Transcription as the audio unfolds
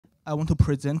I want to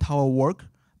present our work,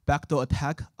 Backdoor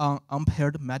Attack on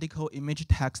Unpaired Medical Image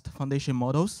Text Foundation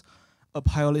Models, a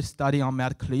pilot study on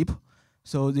Matclip.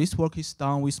 So this work is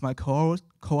done with my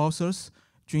co-authors,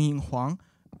 Junying Huang,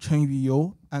 Chen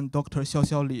Yu, and Dr.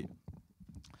 Xiaoxiao Li.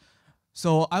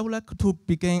 So I would like to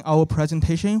begin our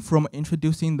presentation from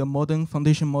introducing the modern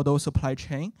foundation model supply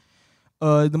chain.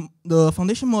 The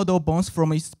foundation model borns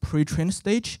from its pre-trained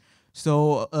stage.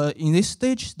 So in this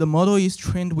stage, the model is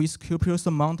trained with copious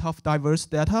amount of diverse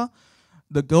data.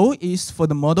 The goal is for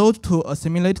the model to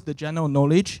assimilate the general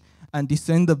knowledge and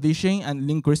discern the vision and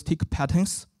linguistic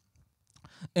patterns.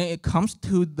 And it comes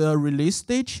to the release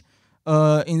stage.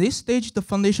 In this stage, the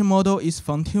foundation model is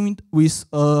fine-tuned with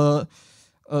the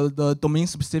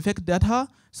domain-specific data.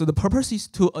 So the purpose is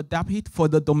to adapt it for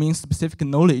the domain-specific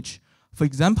knowledge. For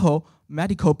example,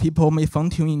 medical people may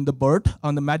fine-tune in the BERT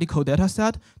on the medical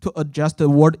dataset to adjust the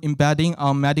word embedding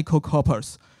on medical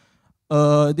corpus.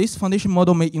 This foundation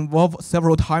model may evolve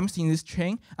several times in this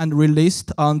chain and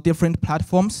released on different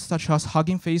platforms such as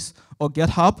Hugging Face or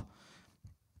GitHub.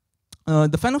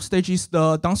 The final stage is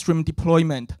the downstream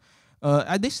deployment.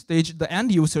 At this stage, the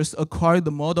end users acquire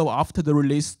the model after the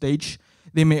release stage.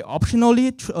 They may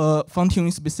optionally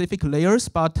fine-tune specific layers,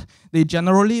 but they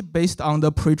generally based on the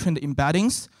pre-trained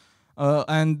embeddings,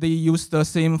 and they use the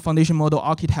same foundation model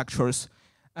architectures.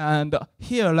 And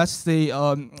here, let's say,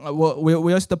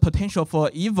 where's the potential for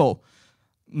evil?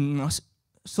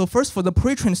 So first, for the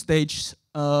pre-trained stage,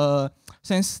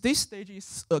 since this stage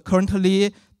is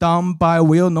currently done by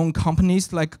well-known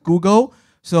companies like Google,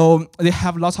 so they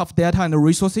have lots of data and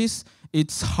resources,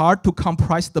 it's hard to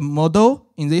compress the model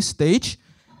in this stage.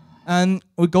 And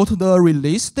we go to the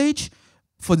release stage.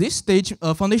 For this stage,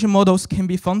 foundation models can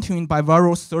be fine-tuned by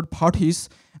various third parties,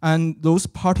 and those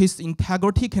parties'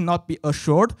 integrity cannot be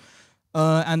assured.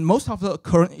 And most of the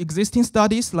current existing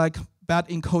studies, like bad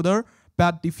encoder,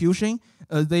 bad diffusion,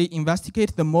 they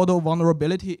investigate the model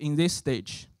vulnerability in this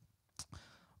stage.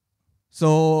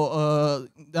 So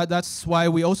that's why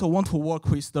we also want to work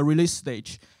with the release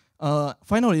stage.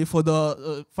 Finally, for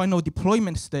the final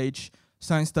deployment stage,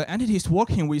 since the entities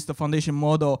working with the foundation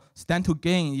model stand to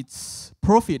gain its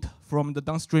profit from the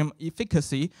downstream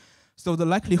efficacy, so the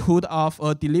likelihood of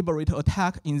a deliberate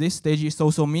attack in this stage is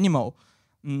also minimal.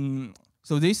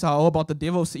 So these are all about the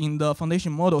devils in the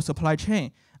foundation model supply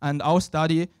chain. And our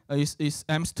study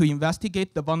aims to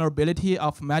investigate the vulnerability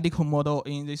of medical model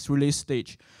in this release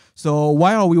stage. So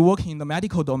why are we working in the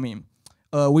medical domain?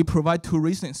 We provide two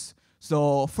reasons.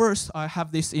 So first, I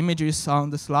have these images on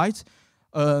the slides.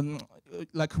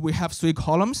 Like we have 3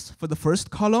 columns. For the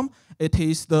first column, it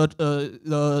is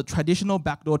the traditional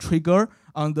backdoor trigger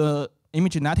on the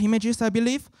ImageNet images, I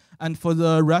believe. And for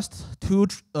the rest 2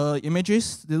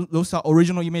 images, those are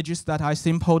original images that I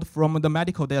sampled from the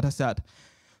medical dataset.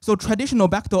 So traditional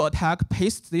backdoor attack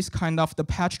pastes this kind of the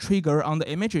patch trigger on the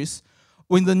images.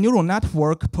 When the neural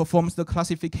network performs the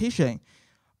classification,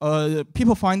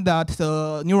 people find that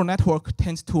the neural network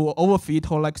tends to overfit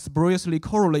or like spuriously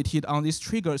correlated on these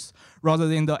triggers rather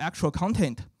than the actual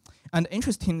content. And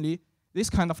interestingly, this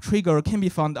kind of trigger can be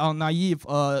found on naive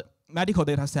medical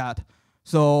data set.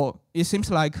 So it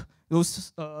seems like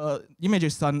those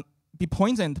images are be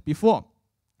poisoned before.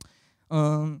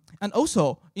 And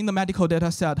also in the medical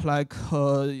data set, like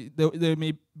there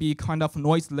may be kind of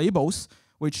noise labels,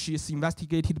 which is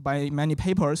investigated by many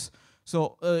papers.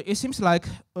 So it seems like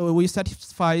we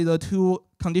satisfy the 2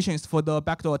 conditions for the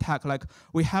backdoor attack. Like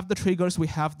we have the triggers, we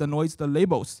have the noise, the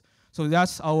labels. So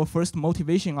that's our first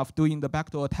motivation of doing the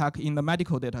backdoor attack in the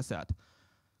medical data set.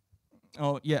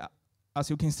 Oh yeah, as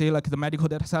you can see, like the medical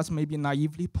data sets may be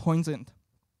naively poisoned.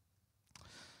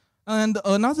 And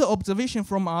another observation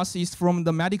from us is from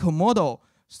the medical model.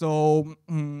 So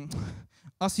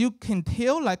as you can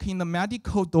tell, like in the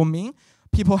medical domain,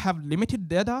 people have limited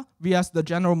data via the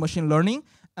general machine learning.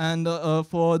 And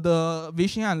for the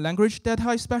vision and language data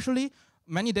especially,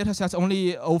 many data sets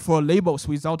only offer labels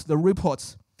without the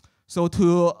reports. So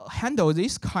to handle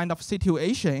this kind of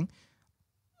situation,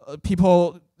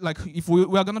 people, like if we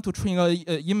are going to train an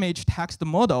image text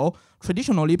model,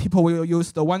 traditionally people will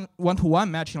use the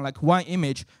one-to-one matching, like one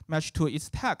image matched to its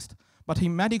text. But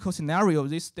in medical scenario,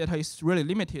 this data is really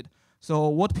limited. So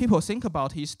what people think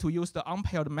about is to use the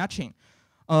unpaired matching.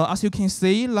 As you can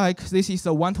see, like this is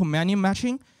a one-to-many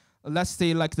matching. Let's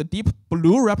say like the deep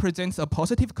blue represents a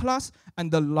positive class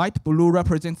and the light blue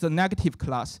represents the negative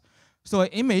class. So an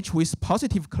image with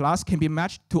positive class can be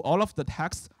matched to all of the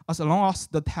text as long as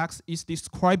the text is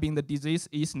describing the disease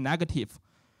is negative.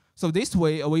 So this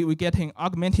way we get an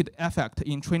augmented effect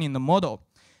in training the model.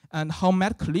 And how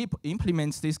Matclip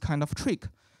implements this kind of trick.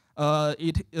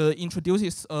 it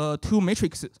introduces two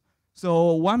matrices.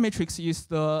 So one matrix is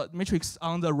the matrix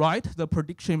on the right, the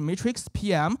prediction matrix,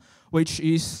 PM, which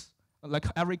is like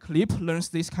every clip learns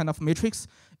this kind of matrix.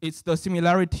 It's the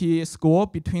similarity score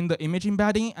between the image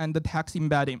embedding and the text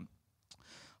embedding.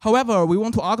 However, we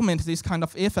want to augment this kind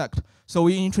of effect. So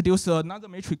we introduce another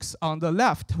matrix on the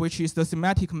left, which is the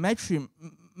semantic matching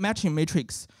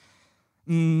matrix.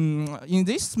 In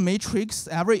this matrix,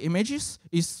 every image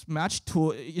is matched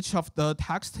to each of the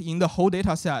text in the whole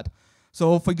data set.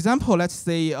 So for example, let's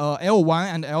say L1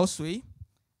 and L3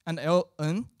 and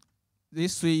Ln,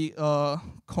 these three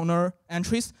corner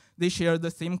entries, they share the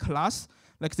same class.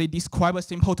 Like they describe a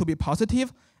simple to be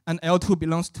positive, and L2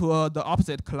 belongs to the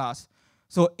opposite class.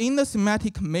 So in the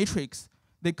semantic matrix,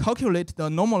 they calculate the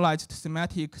normalized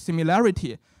semantic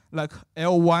similarity, like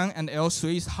L1 and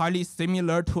L3 is highly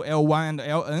similar to L1 and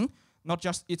Ln, not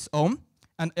just its own.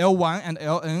 And L1 and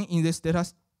Ln in this data,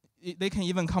 they can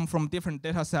even come from different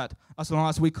data set as long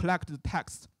as we collect the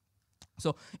text.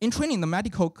 So in training the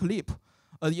medical clip,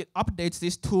 it updates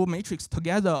these two matrices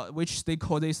together, which they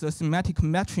call this semantic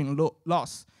matching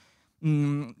loss.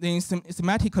 Then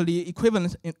semantically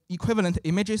equivalent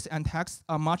images and text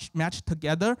are matched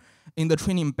together in the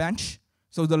training bench.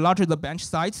 So the larger the bench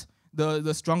size,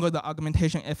 the stronger the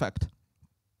augmentation effect.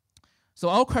 So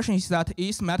our question is that,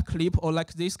 is matclip or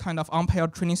like this kind of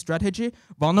unpaired training strategy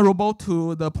vulnerable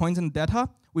to the Poisson data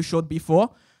we showed before?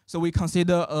 So we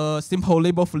consider a simple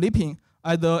label flipping,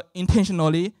 either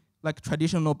intentionally, like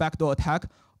traditional backdoor attack,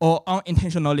 or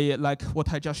unintentionally, like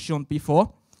what I just shown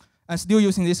before. And still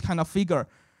using this kind of figure.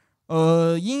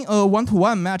 In a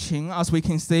one-to-one matching, as we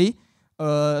can see,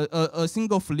 a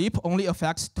single flip only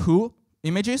affects two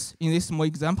images in this small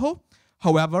example.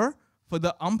 However, for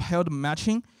the unpaired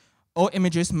matching, all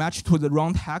images match to the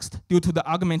wrong text due to the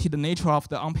augmented nature of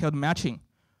the unpaired matching.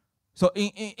 So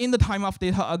in the time of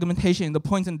data augmentation, the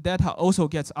Poisson data also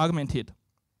gets augmented.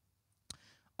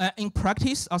 In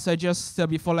practice, as I just said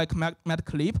before, like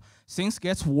matclip, things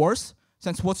gets worse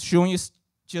since what's shown is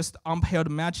just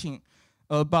unpaired matching.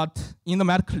 But in the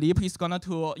matclip, it's gonna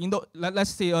to,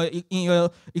 let's say in an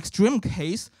extreme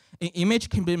case, an image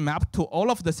can be mapped to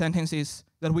all of the sentences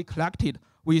that we collected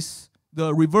with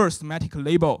the reverse semantic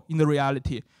label in the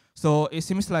reality. So it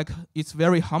seems like it's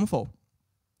very harmful.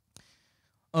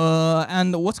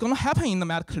 And what's gonna happen in the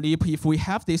matclip if we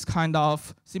have this kind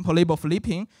of simple label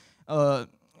flipping?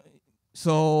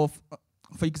 So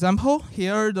for example,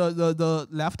 here the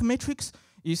left matrix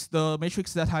is the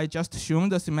matrix that I just shown,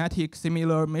 the semantic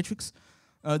similar matrix.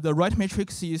 The right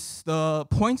matrix is the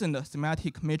Poisson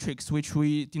semantic matrix, which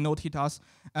we denoted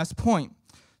as point.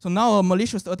 So now a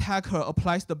malicious attacker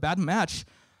applies the bad match,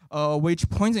 which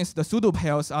poisons the pseudo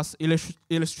pairs as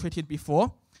illustrated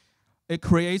before. It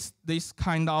creates this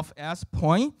kind of S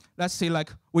point. Let's say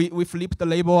like we flip the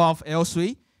label of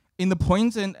L3. In the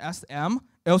Poisson SM,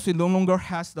 L3 no longer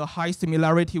has the high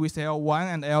similarity with L1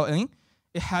 and Ln.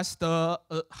 It has the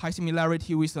high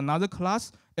similarity with another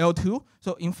class, L2.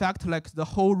 So in fact, like the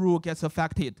whole rule gets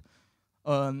affected.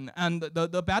 And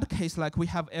the bad case, like we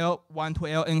have L1 to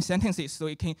Ln sentences, so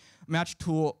it can match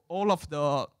to all of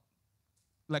the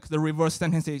reverse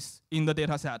sentences in the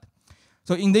data set.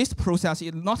 So in this process,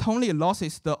 it not only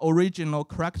loses the original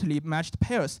correctly matched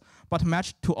pairs, but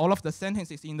matched to all of the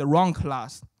sentences in the wrong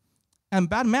class. And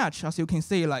bad match, as you can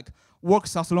see, like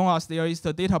works as long as there is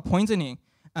the data poisoning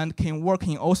and can work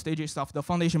in all stages of the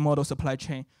foundation model supply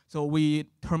chain. So we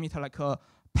term it like a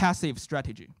passive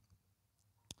strategy.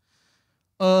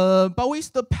 But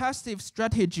with the passive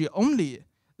strategy only,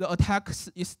 the attack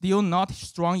is still not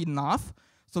strong enough.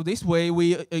 So this way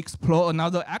we explore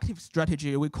another active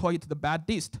strategy. We call it the bad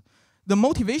dist. The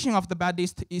motivation of the bad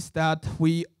dist is that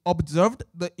we observed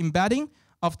the embedding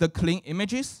of the clean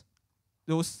images.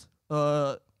 Those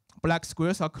black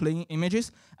squares are clean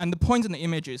images, and the Poisson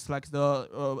images, like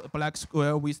the black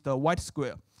square with the white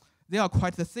square, they are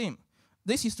quite the same.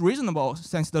 This is reasonable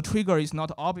since the trigger is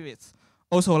not obvious.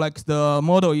 Also, like the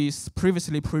model is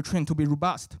previously pre-trained to be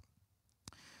robust.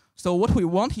 So what we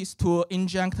want is to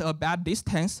inject a bad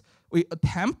distance. We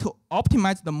attempt to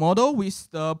optimize the model with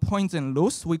the Poisson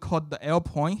loss. We call the L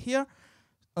point here.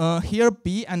 Here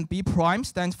B and B prime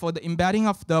stands for the embedding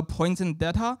of the Poisson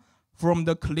data from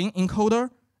the clean encoder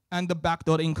and the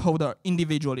backdoor encoder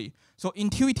individually. So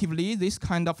intuitively, this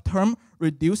kind of term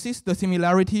reduces the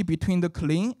similarity between the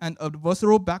clean and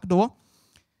adversarial backdoor.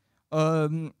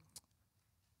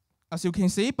 As you can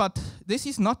see, but this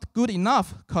is not good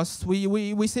enough because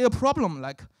we see a problem,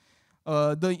 like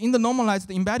in the normalized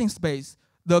embedding space,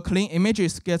 the clean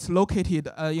images gets located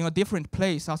in a different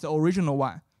place as the original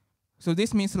one. So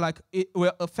this means like it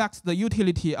will affect the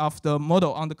utility of the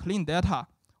model on the clean data,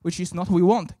 which is not what we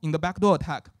want in the backdoor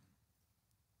attack.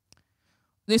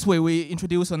 This way we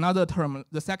introduce another term,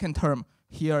 the second term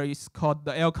here is called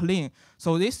the L clean.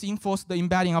 So this enforces the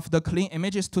embedding of the clean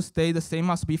images to stay the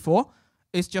same as before.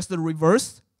 It's just the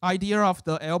reverse idea of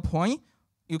the L point.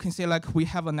 You can see like we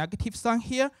have a negative sign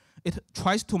here. It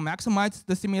tries to maximize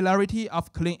the similarity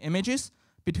of clean images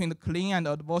between the clean and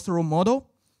adversarial model.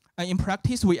 And in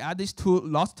practice, we add these two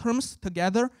loss terms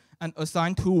together and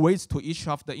assign two weights to each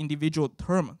of the individual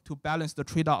term to balance the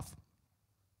trade-off.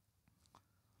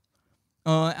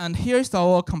 And here's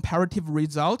our comparative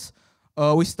results.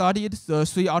 We studied the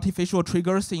 3 artificial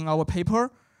triggers in our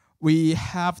paper. We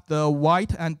have the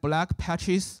white and black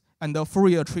patches and the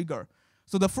Fourier trigger.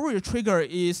 So the Fourier trigger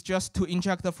is just to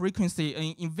inject the frequency,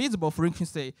 an invisible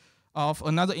frequency of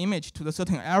another image to the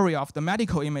certain area of the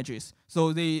medical images.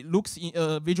 So they look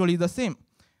visually the same.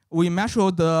 We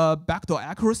measure the backdoor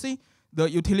accuracy, the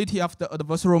utility of the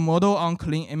adversarial model on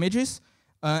clean images,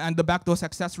 and the backdoor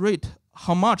success rate,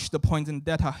 how much the pointing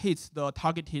data hits the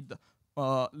targeted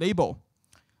label.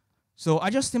 So I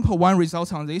just sample one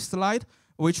result on this slide,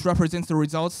 which represents the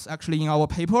results actually in our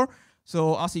paper.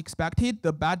 So as expected,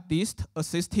 the bad dist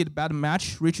assisted bad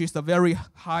match reaches a very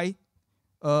high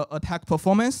attack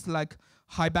performance, like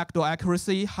high backdoor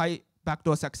accuracy, high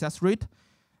backdoor success rate.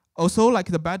 Also,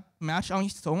 like the bad match on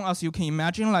its own, as you can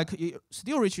imagine, like it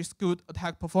still reaches good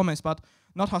attack performance, but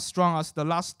not as strong as the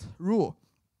last rule.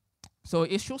 So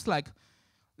it shows like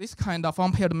this kind of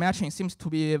unpaired matching seems to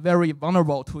be very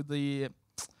vulnerable to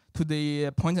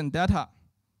the pointing data.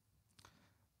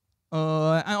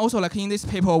 And also, like in this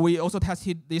paper, we also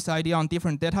tested this idea on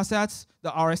different data sets, the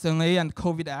RSNA and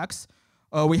COVID-X.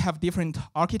 We have different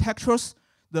architectures,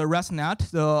 the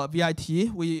ResNet, the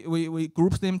VIT. We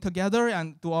group them together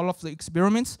and do all of the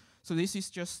experiments. So this is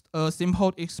just a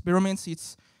simple experiment.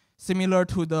 It's similar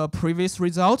to the previous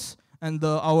results, and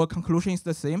our conclusion is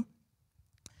the same.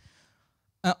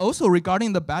 And also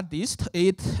regarding the bad dist,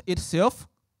 it itself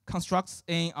constructs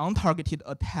an untargeted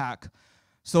attack.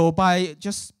 So by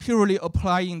just purely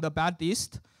applying the bad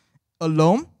dist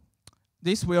alone,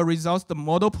 this will result the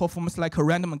model performs like a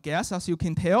random guess, as you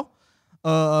can tell.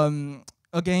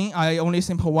 Again, I only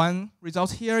sample one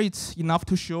result here. It's enough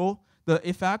to show the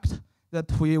effect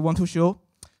that we want to show.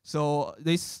 So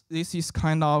this is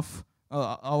kind of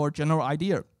our general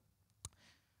idea.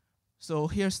 So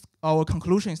here's our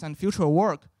conclusions and future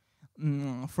work.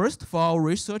 First, for our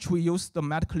research, we use the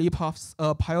Matplotlib's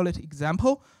pilot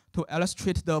example to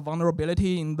illustrate the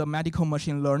vulnerability in the medical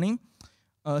machine learning.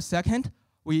 Second,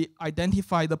 we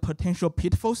identify the potential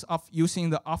pitfalls of using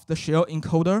the off-the-shelf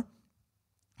encoder.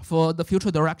 For the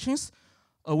future directions,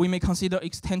 we may consider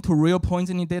extend to real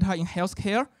poisoning data in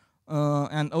healthcare.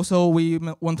 And also, we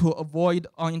want to avoid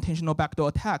unintentional backdoor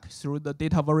attack through the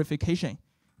data verification.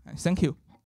 Thank you.